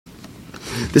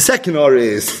The second R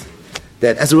is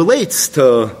that as it relates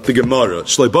to the Gemara,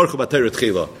 Shloi Baruch Hu B'Torah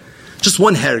Tchila, just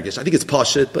one hergish. I think it's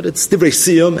Pashit, but it's Divrei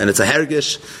Siyum, and it's a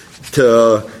hergish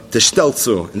to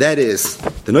Shtelzu. And that is,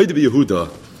 the Noida Yehuda,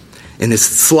 in his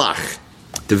Tzlach,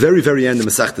 the very, very end of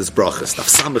Masechtas Brachas, Daf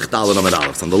Samech Daled Amud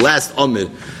Aleph, on the last Amud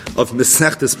of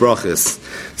Masechtas Brachas.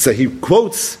 So he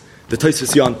quotes the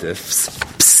Tosfos Yontif's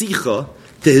Psicha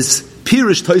to his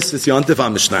Pirish Tosfos Yontif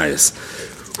on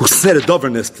Mishnayos, who said a Dover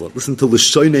Nistla. Listen to the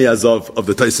Shoynei Azov of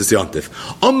the Tosfos Yontif.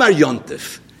 Omar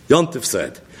Yontif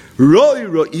said, Roi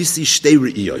Ro'isi Shtei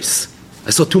Re'iyos. I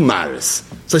saw two maras.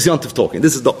 So it's Yontif talking.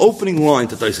 This is the opening line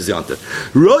to Tosfos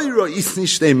Yontif. Roi Ro'isi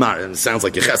Shtei Maras. It sounds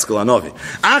like Yecheskel Anovi.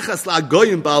 Achas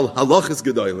la'goyim bal halachas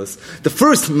gedoylas. The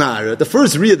first mara, the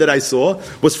first riyah that I saw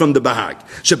was from the Bahag.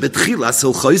 Shebetchilas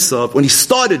hilchosav, when he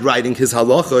started writing his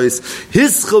halachos,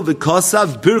 hischel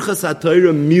v'kosav birchas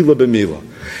HaTorah mila b'mila.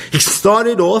 He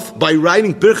started off by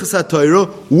writing birchas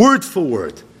HaTorah word for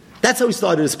word. That's how he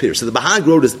started his Pirish. So the Bahag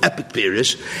wrote his epic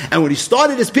Pirish, and when he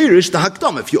started his Pirish, the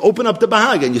Hakdam, if you open up the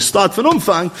Bahag and you start from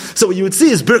Umfang, so what you would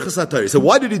see is Birchas HaTorah. So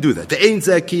why did he do that? The Ein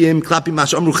Zekiyim, Klapi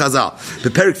Mash Amru Chazal,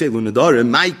 the Perik Feilu Nadarim,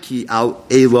 Maiki Al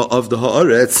Eila of the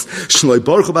Haaretz, Shloi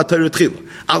Baruch Hu B'Torah Tchila.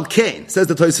 Al Kain, says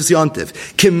the Tosfos Yontif,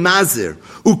 Kimazir,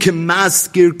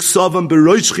 Ukimazkir Ksavam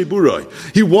B'Roish Chiburoi.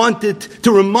 He wanted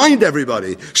to remind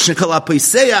everybody, Shekala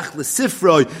Peiseach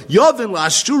L'Sifroi, Yavin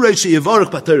La'ashturei Sheyevarach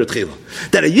B'Torah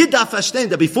Tchila. That a Yid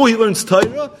that before he learns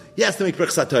Torah, he has to make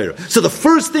Birchas HaTorah. So the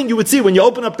first thing you would see when you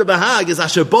open up the Bahag is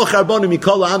Asher Bochar Banu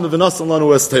Mikol Ha'am V'Nasan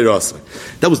Lanu Es Torah.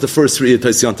 That was the first Re'iyah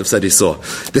Tosfos Yontif said he saw.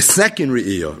 The second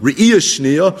Re'iyah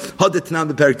Shniya,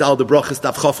 Hadetnam B'Perik Dal the Brachas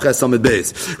Daf Chof Ches Amud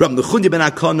Beis. Ram Nechunya Ben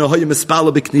Akana Hoya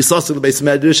Mispala B'Knisasa L'Beis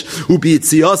Medrash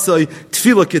U'B'Yitziasai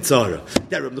Tefillah Kitzara.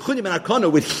 That Ram Nechunya Ben Akana,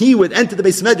 when he would enter the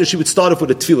Beis Medrash, he would start off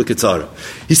with a Tefillah Kitzara.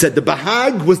 He said the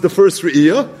Bahag was the first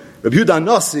Re'iyah. Rabbi Yehuda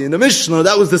Nasi in the Mishnah,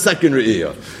 that was the second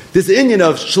Re'iyah. This Inyan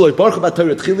of Shloi Baruch Hu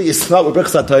B'Torah Tchili is start with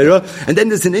Birchas HaTorah, and then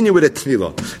there's an Inyan with a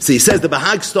Tefillah. So he says the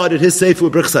Bahag started his Sefer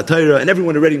with Birchas HaTorah, and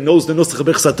everyone already knows the Nusach of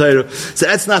Birchas HaTorah, so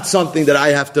that's not something that I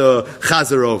have to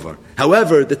chazer over.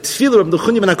 However, the Tefillah of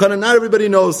Nechunya Ben Akana, not everybody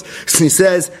knows. So he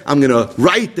says, I'm going to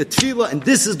write the Tefillah, and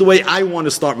this is the way I want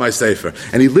to start my Sefer.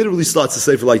 And he literally starts the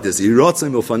Sefer like this.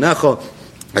 Yiratzim Milfanecha,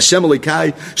 Hashem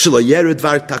Elikai, Shelo Yered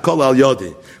Var Takol Al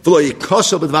Yodi. V'lo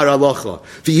yikosha b'dvar halacha.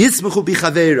 V'yismechu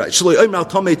b'chaveira. Shelo yomer al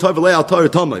tomei tov v'lei al torah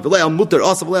tomei. V'lei al muter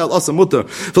asa v'lei al asa muter.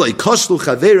 V'lo yikoshlu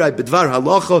chaveira b'dvar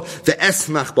halacha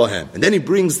v'esmach bohem. And then he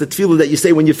brings the tefillah that you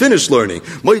say when you finish learning.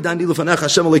 Moidan di lufanach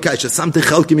Hashem Elikai. Shesamte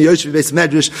chelki miyosh v'beis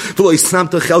medrash. V'lo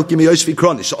yisamte chelki miyosh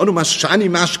v'kronish. Sh'onu sh'ani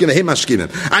mashkim v'hem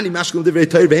mashkimim. Ani mashkim divrei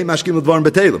torah v'hem mashkim v'dvarim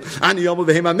b'telim. Ani yomu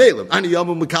v'hem amelim. Ani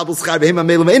yomu mekabel schar v'hem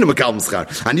amelim v'enu mekabel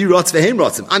schar. Ani rotz v'hem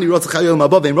rotzim. Ani rotz chayol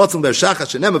mabov v'hem rotzim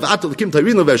v'ershachas. Shenem v'ato l'kim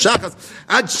tayrinu v'ershachas.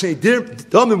 Ad sheidir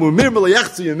domim umir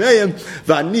melayachzu yemeim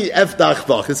v'ani eftach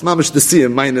vach. It's mamish the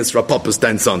siyum minus Rapapa's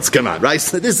 10 sons. Come on, right?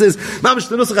 So this is mamish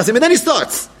the nusach hasim. And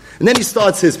then he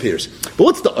starts his Pirish. But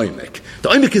what's the Oimek? The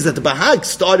Oimek is that the Bahag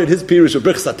started his Pirish with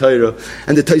Birchas HaTorah,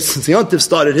 and the Tosfos Yontif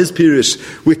started his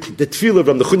Pirish with the Tefillah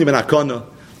from the Nechunya Ben Akana.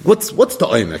 What's the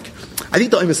Oimek? I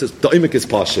think the Oimek is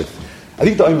Pasha. I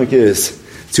think the Oimek is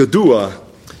Tziyodua,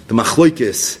 the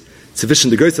Machloikis,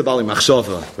 Tzivishin the Goethe Bali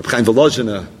Machshava, Reb Chaim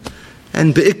Volozhiner,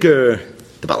 and Be'ikr,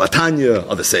 the Balatanya,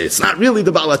 others say it's not really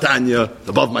the Balatanya,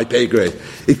 above my pay grade,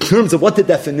 in terms of what the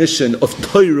definition of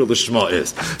Torah Lishma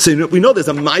is. So we know there's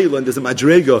a Maila and there's a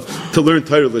Madrega to learn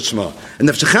Torah Lishma. And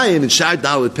Nefesh HaChaim in Shar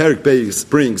Dalet Perik Beis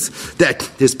brings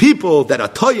that there's people that are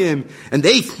Toyim, and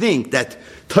they think that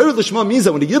Torah Lishma means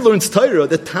that when the Yid learns Torah,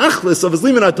 the Tachlis of his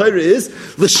Liman Torah is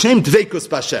L'Shem Dveikus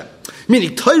B'Hashem.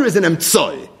 Meaning Torah is an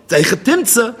Emtsoi. It's a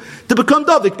Chetimtza to become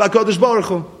Davik B'HaKadosh Baruch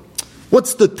Hu.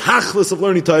 What's the tachlis of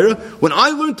learning Torah? When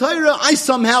I learn Torah, I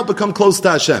somehow become close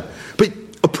to Hashem. But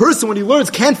a person, when he learns,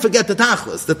 can't forget the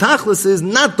tachlis. The tachlis is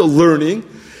not the learning,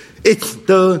 it's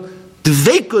the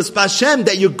dveikus b'Hashem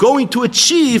that you're going to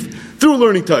achieve through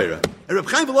learning Torah. And Reb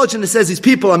Chaim Volozhiner says these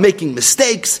people are making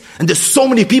mistakes, and there's so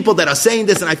many people that are saying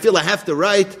this, and I feel I have to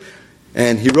write.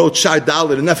 And he wrote Shar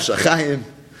Dalet in Nefesh HaChaim,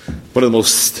 one of the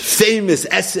most famous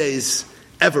essays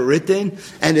ever written,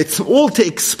 and it's all to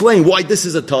explain why this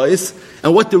is a Tois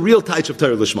and what the real Taich of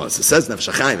Torah Lishma is. It says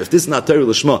Nefesh HaChaim, if this is not Torah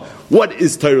Lishma, what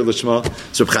is Torah Lishma?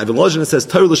 So Reb Chaim Volozhiner says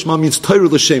Torah Lishma means Torah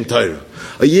L'Shem Torah.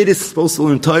 A Yid is supposed to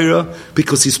learn Torah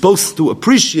because he's supposed to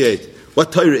appreciate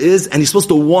what Torah is, and he's supposed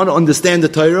to want to understand the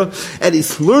Torah, and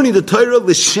he's learning the Torah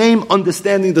L'Shem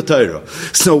understanding the Torah.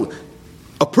 So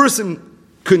a person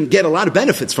can get a lot of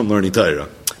benefits from learning Torah,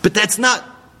 but that's not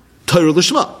Torah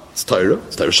Lishma. It's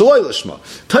Torah Shaloi Lishma.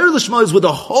 Torah Lishma is with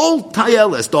the whole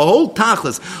Tayeles, the whole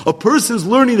Tachlis. A person's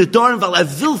learning the Dharm,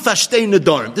 Valavil Fashtein the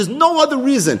Dharm. There's no other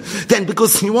reason than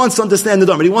because he wants to understand the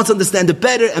Dharm. He wants to understand it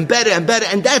better and better and better,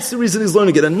 and that's the reason he's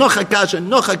learning it. And Nocha Kasha,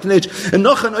 and Nocha Knech, and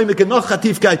Nocha Noimik, and Nocha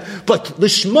Tifkai. But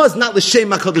Lishma is not L'Shem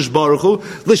HaKadosh Baruch Hu.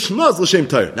 Lishma is L'Shem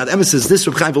Torah. Now the emphasis, this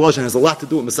Reb Chaim Volozhin has a lot to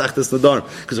do with Masechtas Nedarim,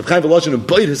 because Reb Chaim Volozhin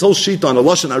embodied his whole sheet on a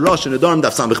Lashon Arash and Nedarim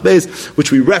Daf Samech Beis,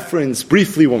 which we referenced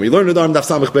briefly when we learned Nedarim Daf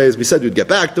Samech Beis. We said we'd get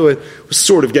back to it. We're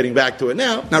sort of getting back to it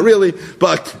now. Not really,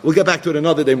 but we'll get back to it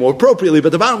another day more appropriately.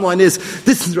 But the bottom line is,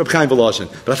 this is Reb Chaim Volozhin.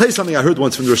 But I'll tell you something I heard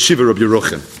once from the Rosh Shiva Reb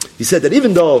Yeruchim. He said that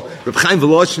even though Reb Chaim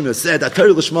Volozhin has said that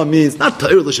Torah Lishma means not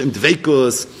Torah L'Shem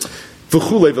Dveikus,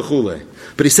 v'chulei v'chulei,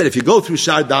 but he said if you go through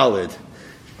Shar Daled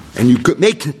and you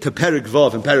make it to Perek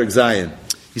Vav and Perek Zayin,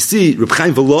 you see Reb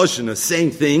Chaim Volozhin is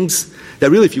saying things that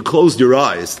really, if you closed your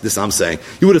eyes, this I'm saying,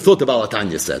 you would have thought the Baal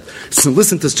HaTanya said. So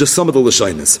listen to just some of the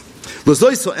Lashonos.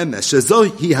 Lozoi so emes,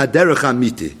 shezoi hi haderech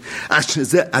hamiti,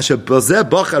 asher bazeh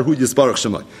bachar hu yisbarach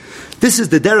shemai. This is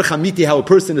the derech hamiti, how a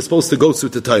person is supposed to go through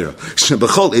the Torah.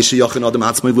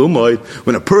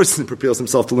 When a person prepares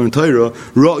himself to learn Torah,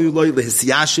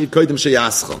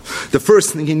 the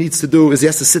first thing he needs to do is he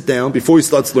has to sit down before he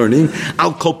starts learning.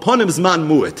 Al kolponim zman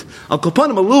mu'et. Al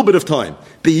kolponim, a little bit of time.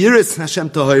 Beyiris Hashem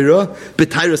Tahira,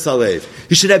 betayras alev.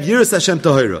 He should have yiris Hashem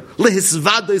Tahira.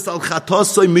 Lehisvadois al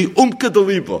chatosoy mi umke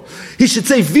delibo. He should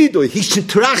say vidoy. He should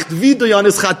tracht vidoy on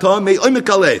his chato me umek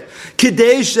alev.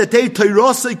 Kidei shetei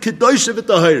Torasoi kedosh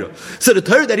v'tahira. So the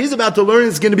Torah that he's about to learn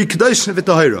is going to be kedosh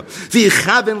v'tahira.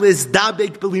 V'yichaven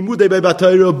lezdabek belimudei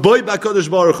be'batahira boy b'kadosh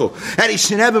baruch hu. And he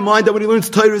should have in mind that when he learns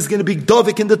Torah is going to be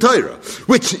dovik in the Torah,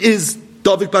 which is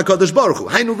Davik b'Kadosh Baruch Hu.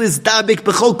 Hainu lizdabik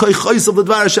b'chol koichois of the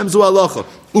Dvar Hashem zu halacha.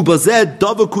 Ubazeh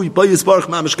davakui b'yis baruch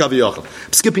mamish kaviyachal.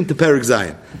 I'm skipping to Perek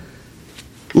Zayin.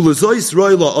 Ulezois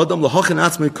roi la adam lahachen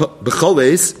atzmei b'chol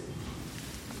eis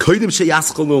koidim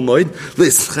sheyaschol l'moid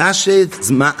l'schashet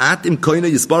zma'at im koina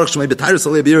yis baruch shemay b'tayros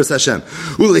alei b'yiras Hashem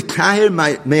ulekaher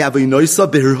me'avinoisa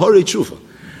b'hirhorei tshuva.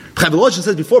 Chaim Volozhin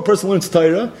says before a person learns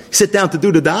Torah, you sit down to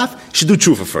do the daf, you should do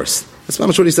tshuva first. That's not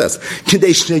much what he says.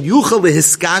 Kidei shneyuchal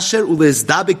lehiskasher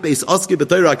ulehizdabik beis oski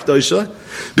b'Torah HaKadosha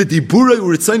b'diburei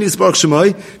u'ritzoni yisbarach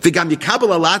shemai v'gam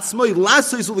yikabel al atzmoi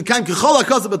lasois u'lekayim k'chol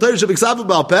ha'kasa b'Torah sheb'ksavu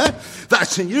b'al peh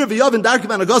v'ashen yir v'yovin darkim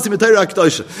anagasi b'Torah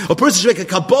HaKadosha. A person should make a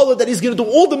Kabbalah that he's going to do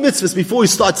all the mitzvahs before he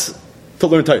starts to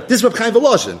learn Torah. This is Reb Chaim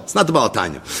Volozhin. It's not the Baal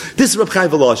HaTanya. This is Reb Chaim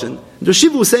Volozhin. The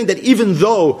Shiva was saying that even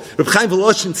though Reb Chaim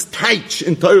Volozhin's taich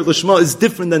in Torah Lishma is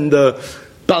different than the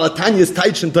Baal HaTanya's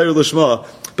taich in Torah Lishma,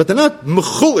 but they're not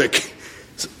mechulik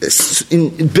in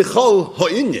Bechol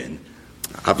Ha'inyan.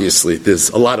 Obviously, there's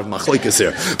a lot of machlikas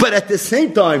here. But at the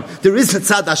same time, there is a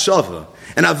tzad hashava.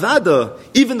 And avada,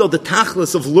 even though the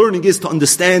tachlis of learning is to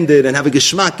understand it and have a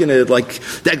geschmack in it, like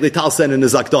Degley Tal said in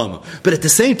his Akdama. But at the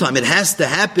same time, it has to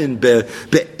happen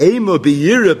be'ema,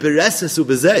 be'yira, be'reses,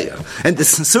 u'bezeya. And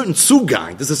there's a certain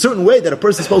tzugang, there's a certain way that a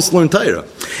person is supposed to learn Torah.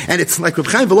 And it's like Reb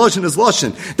Chaim Volozhin is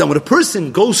Lashon, that when a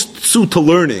person goes to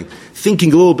learning,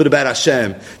 thinking a little bit about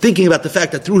Hashem, thinking about the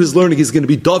fact that through his learning he's going to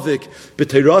be Dovik,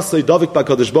 b'Teirasei, Dovik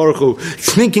b'Kadosh Baruch Hu,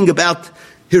 thinking about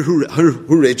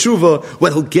Hurei Tshuva,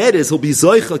 what he'll get is he'll be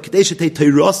Zoicha, Kadesh Tei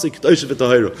Teirasei, Kadosh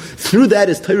v'Tahira. Through that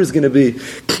his Torah is going to be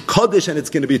Kaddish and it's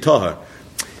going to be Tahar.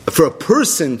 For a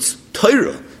person's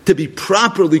Torah to be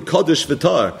properly Kaddish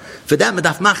v'Tahar, for that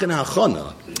medaf machen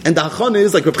ha'achana. And the hachana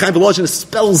is, like Reb Chaim Volozhin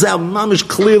spells out mamish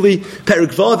clearly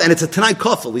Perek Vav, and it's a Tanai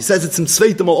Kafel. He says it's in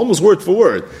Sveitim almost word for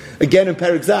word, again in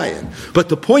Perek Zayin. But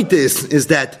the point is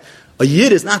that a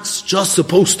Yid is not just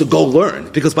supposed to go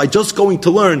learn, because by just going to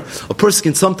learn, a person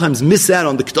can sometimes miss out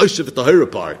on the Kedosh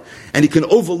v'Tahira part, and he can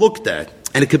overlook that,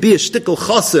 and it could be a shtickle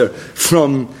chaser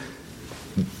from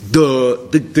the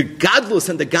gadlus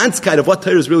and the ganzkeit of what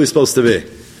Torah is really supposed to be.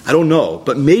 I don't know,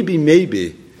 but maybe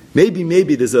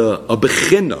there's a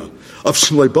bechina of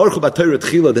Shmulei Baruch Hu b'Torah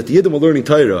Tchila that the Yidden were learning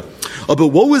Torah. But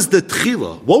what was the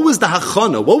Tchila? What was the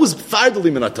Hachana? What was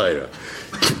Fardalim in Torah?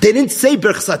 They didn't say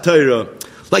Berchas HaTorah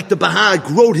like the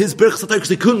Bahag wrote his Berchas HaTorah because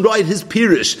he couldn't write his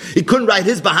Pirish. He couldn't write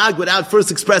his Bahag without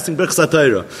first expressing Berchas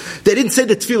HaTorah. They didn't say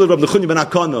the Tefillah of Nechunya ben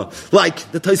Akana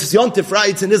like the Tosfos Yontif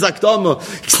writes in his Akdama.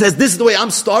 He says, this is the way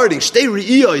I'm starting. Shtei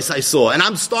Re'iyos I saw, and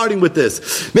I'm starting with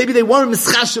this. Maybe they weren't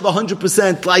mischashev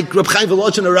 100% like Reb Chaim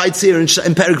Volozhin writes here in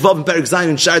Perek Vav and Perek Zayin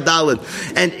and Shar Daled.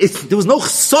 And there was no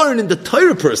chsaron in the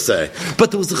Torah per se,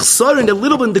 but there was a chsaron a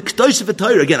little bit in the Kedosh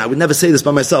v'Torah. Again, I would never say this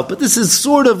by myself, but this is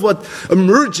sort of what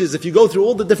emerges if you go through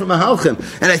all the the different mahalchim.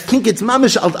 And I think it's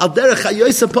mamish al derech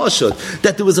hayoysa pashut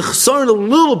that there was a chesron a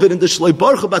little bit in the Shloi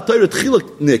Baruch Hu B'Torah Tchila,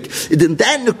 in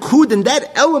that nekud, in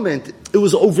that element. It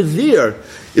was over there.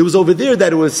 It was over there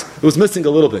that it was missing a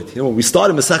little bit. When we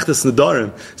started Masechtas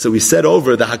Nedarim, so we said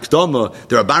over the Hakdama,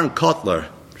 the Rabban Kotler,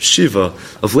 Shiva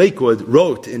of Lakewood,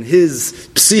 wrote in his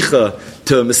Psicha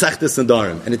to Masechtas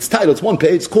Nedarim, and it's titled, it's one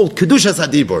page, it's called Kedushas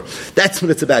HaDibur. That's what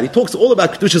it's about. He talks all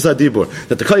about Kedushas HaDibur,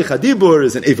 that the Koyach HaDibur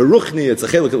is an Eva Ruchni, it's a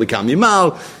Chelik Elikam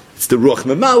Yimal, it's the Ruach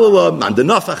Memalala, Manda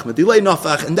Nafach, Medilei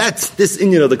Nafach, and that's this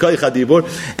inyan of the Koyach HaDibur.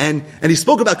 And he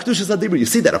spoke about Kedushas HaDibur. You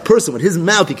see that a person with his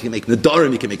mouth, he can make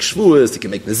Nedarim, he can make Shvuas, he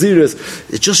can make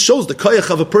Naziris. It just shows the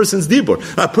Koyach of a person's Dibur.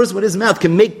 A person with his mouth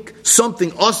can make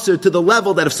something usher to the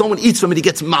level that if someone eats from it, he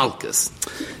gets Malkus.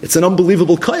 It's an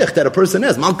unbelievable Koyach that a person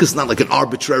has. Malkus is not like an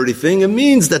arbitrary thing. It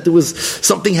means that there was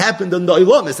something happened in the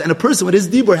Ilamis, and a person with his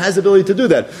Dibur has the ability to do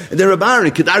that. And then Rabbi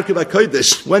Kedarke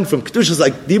HaKodesh went from Kedushas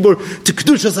HaDibur to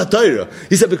Kedushas HaTorah.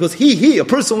 He said because a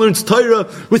person learns Torah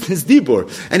with his Dibur.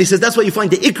 And he says that's why you find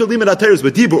the Ikar Limit HaTorah is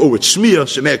with Dibur or with Shmiya.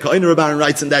 Shemei Ka'iner Rabbi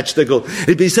writes in that shtickle.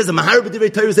 He says the Mahar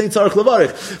B'divrei Torah Zayin Tzarech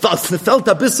Levarich. Felt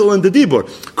Abyssal in the Dibur.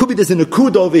 Could be there's a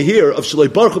Nakud over here of Shloi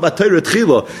Baruch Hu B'Torah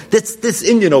Tchila. That's this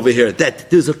Indian over here. That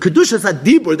there's a Kedushas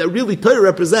HaDibur that really Torah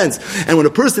represents. And when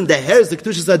a person that has the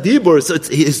Kedushas HaDibur, so it's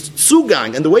his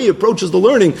Tzugang and the way he approaches the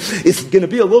learning is going to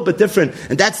be a little bit different.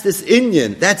 And that's this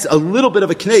Indian. That's a little bit of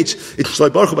a knetch. It's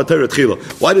Shloi Baruch Hu B'Torah Tchila.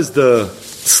 Why does the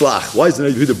Slach, why is the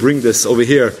Neiv Yehuda bring this over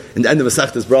here in the end of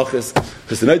Masechtas Brachas?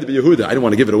 Because the Neiv Yehuda, I didn't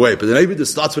want to give it away, but the Neiv Yehuda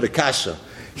starts with a kasha.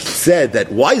 He said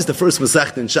that why is the first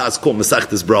Masechta in Shas called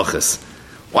Masechtas Brachas?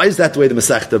 Why is that the way the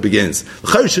Masechta begins?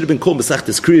 The should have been called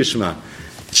Masechtas Kriya Shema.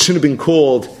 It shouldn't have been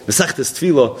called Masechtas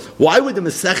Tefillah. Why would the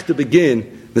Masechta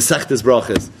begin Masechtas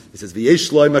Brachas? He says,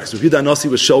 V'yesh loy Max Yehuda Nasi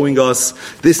was showing us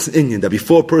this inyan, that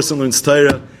before a person learns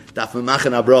Torah, and that's where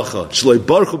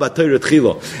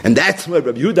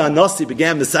Rabbi Yehuda Nasi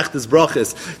began Masechtas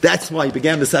Brachas. That's why he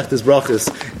began Masechtas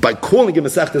Brachas by calling him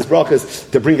Masechtas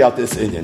Brachas to bring out this inyan.